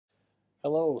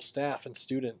Hello, staff and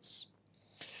students.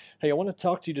 Hey, I want to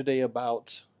talk to you today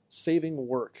about saving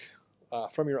work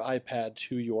from your iPad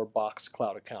to your Box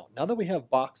Cloud account. Now that we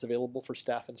have Box available for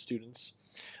staff and students,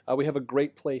 we have a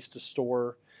great place to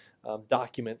store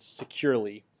documents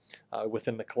securely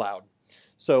within the cloud.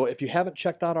 So if you haven't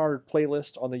checked out our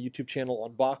playlist on the YouTube channel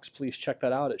on Box, please check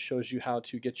that out. It shows you how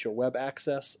to get your web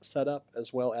access set up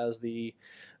as well as the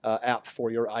app for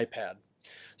your iPad.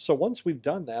 So once we've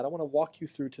done that, I want to walk you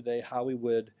through today how we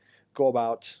would go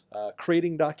about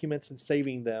creating documents and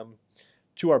saving them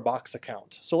to our Box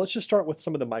account. So let's just start with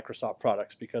some of the Microsoft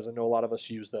products because I know a lot of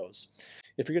us use those.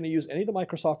 If you're going to use any of the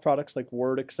Microsoft products like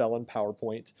Word, Excel, and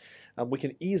PowerPoint, we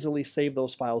can easily save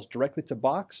those files directly to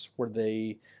Box where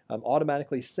they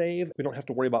automatically save. We don't have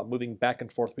to worry about moving back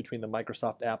and forth between the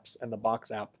Microsoft apps and the Box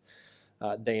app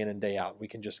day in and day out. We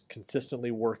can just consistently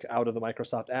work out of the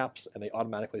Microsoft apps and they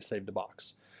automatically save to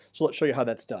Box. So let's show you how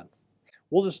that's done.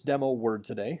 We'll just demo Word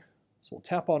today. So we'll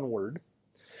tap on Word.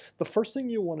 The first thing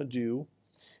you want to do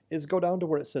is go down to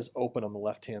where it says Open on the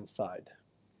left-hand side.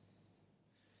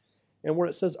 And where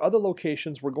it says Other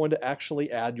Locations, we're going to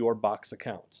actually add your Box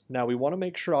account. Now we want to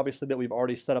make sure obviously that we've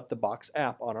already set up the Box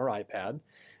app on our iPad.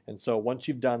 And so once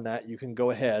you've done that, you can go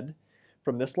ahead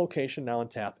from this location now and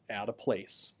tap Add a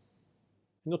Place.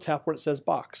 And you'll tap where it says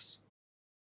Box.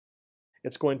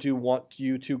 It's going to want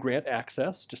you to grant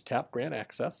access. Just tap Grant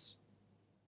Access.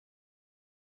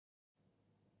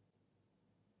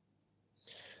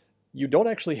 You don't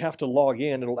actually have to log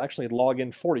in. It'll actually log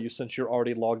in for you since you're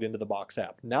already logged into the Box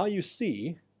app. Now you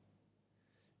see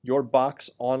your Box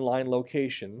online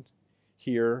location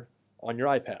here on your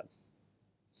iPad.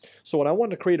 So when I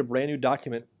want to create a brand new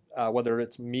document, whether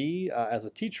it's me as a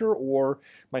teacher or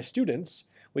my students,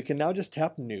 we can now just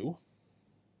tap New.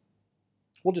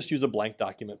 We'll just use a blank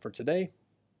document for today.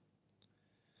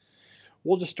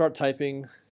 We'll just start typing,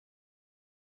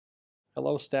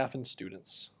 Hello, staff and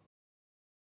students.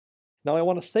 Now I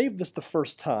want to save this the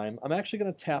first time. I'm actually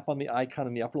going to tap on the icon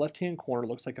in the upper left-hand corner. It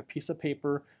looks like a piece of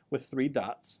paper with 3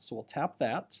 dots. So we'll tap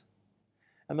that,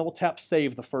 and then we'll tap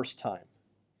Save the first time.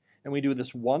 And we do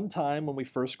this one time when we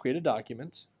first create a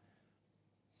document.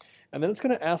 And then it's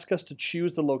going to ask us to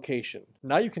choose the location.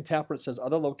 Now you can tap where it says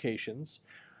Other Locations,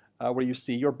 where you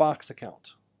see your Box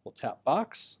account. We'll tap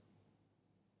Box.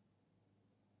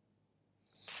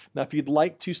 Now if you'd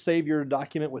like to save your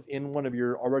document within one of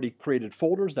your already created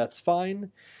folders, that's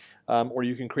fine. Or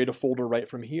you can create a folder right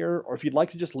from here. Or if you'd like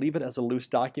to just leave it as a loose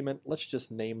document, let's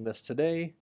just name this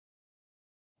today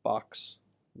Box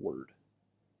Word.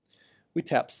 We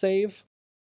tap Save,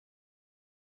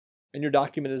 and your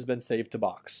document has been saved to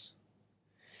Box.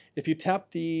 If you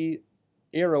tap the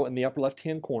arrow in the upper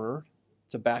left-hand corner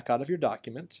to back out of your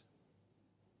document,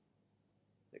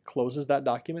 it closes that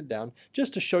document down.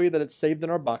 Just to show you that it's saved in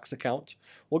our Box account,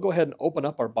 we'll go ahead and open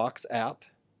up our Box app.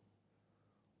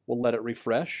 We'll let it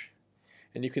refresh,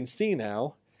 and you can see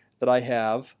now that I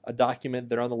have a document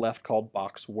there on the left called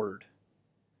Box Word.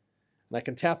 And I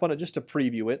can tap on it just to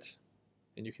preview it,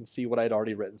 and you can see what I'd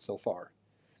already written so far.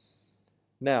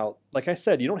 Now, like I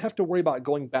said, you don't have to worry about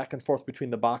going back and forth between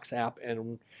the Box app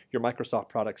and your Microsoft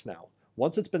products now.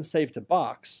 Once it's been saved to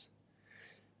Box,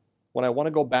 when I want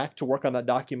to go back to work on that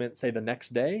document, say the next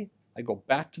day, I go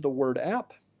back to the Word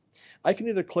app. I can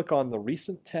either click on the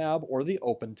Recent tab or the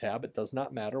Open tab. It does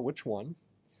not matter which one.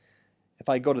 If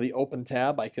I go to the Open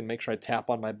tab, I can make sure I tap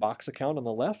on my Box account on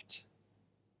the left,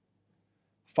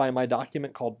 find my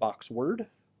document called Box Word,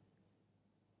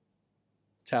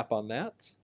 tap on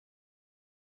that,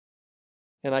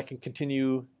 and I can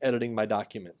continue editing my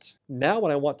document. Now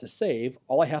when I want to save,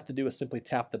 all I have to do is simply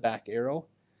tap the back arrow,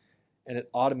 and it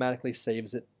automatically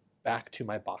saves it back to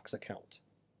my Box account.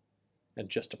 And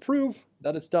just to prove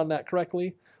that it's done that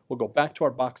correctly, we'll go back to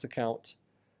our Box account.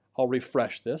 I'll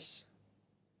refresh this.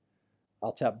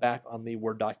 I'll tap back on the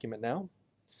Word document now,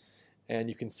 and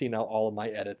you can see now all of my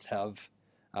edits have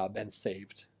been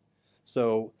saved.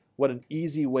 So what an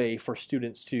easy way for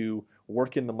students to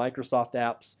work in the Microsoft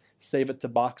apps, save it to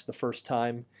Box the first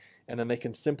time, and then they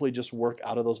can simply just work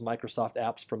out of those Microsoft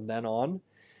apps from then on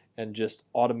and just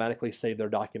automatically save their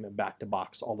document back to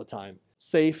Box all the time.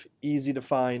 Safe, easy to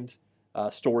find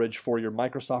storage for your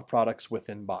Microsoft products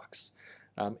within Box.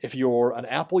 If you're an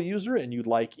Apple user and you'd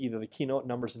like either the Keynote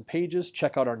numbers and pages,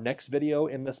 check out our next video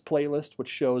in this playlist, which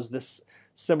shows this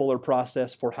similar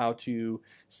process for how to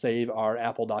save our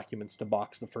Apple documents to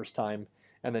Box the first time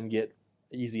and then get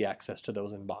easy access to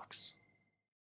those in Box.